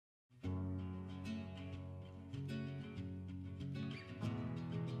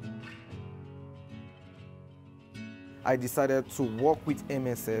I decided to work with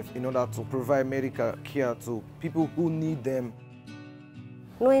MSF in order to provide medical care to people who need them.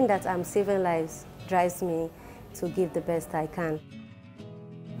 Knowing that I'm saving lives drives me to give the best I can.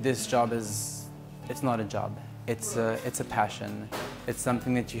 This job it's not a job. It's a passion. It's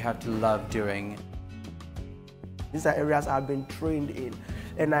something that you have to love doing. These are areas I've been trained in,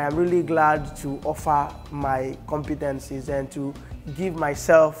 and I am really glad to offer my competencies and to give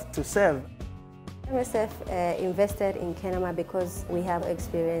myself to serve. MSF invested in Kenema because we have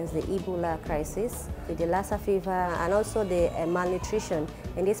experienced the Ebola crisis, with the Lassa fever, and also the malnutrition.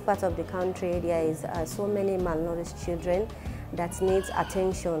 In this part of the country, there is so many malnourished children that needs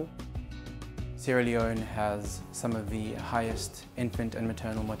attention. Sierra Leone has some of the highest infant and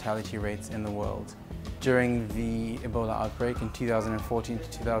maternal mortality rates in the world. During the Ebola outbreak in 2014 to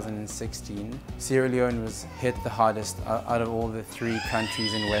 2016, Sierra Leone was hit the hardest out of all the 3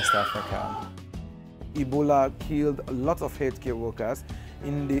 countries in West Africa. Ebola killed a lot of healthcare workers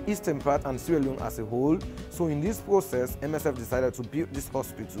in the eastern part and Sierra Leone as a whole. So in this process, MSF decided to build this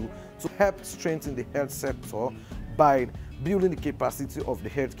hospital to help strengthen the health sector by building the capacity of the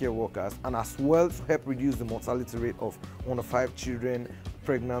healthcare workers, and as well to help reduce the mortality rate of 1 of 5 children,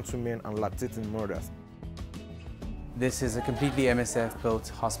 pregnant women and lactating mothers. This is a completely MSF-built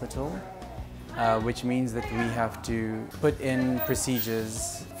hospital, which means that we have to put in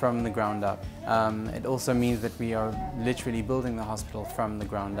procedures from the ground up. It also means that we are literally building the hospital from the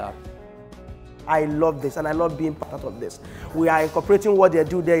ground up. I love this and I love being part of this. We are incorporating what they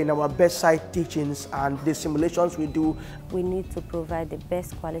do there in our bedside teachings and the simulations we do. We need to provide the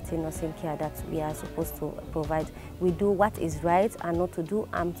best quality nursing care that we are supposed to provide. We do what is right and not to do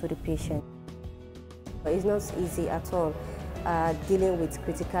harm to the patient. It's not easy at all dealing with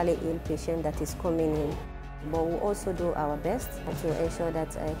critically ill patient that is coming in. But we also do our best to ensure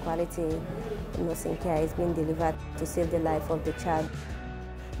that quality nursing care is being delivered to save the life of the child.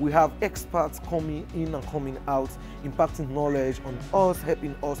 We have experts coming in and coming out, impacting knowledge on us,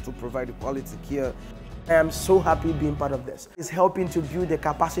 helping us to provide the quality care. I am so happy being part of this. It's helping to build the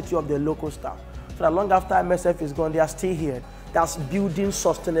capacity of the local staff. So that long after MSF is gone, they are still here. That's building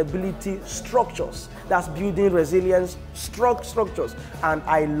sustainability structures. That's building resilience structures. And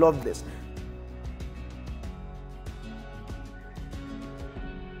I love this.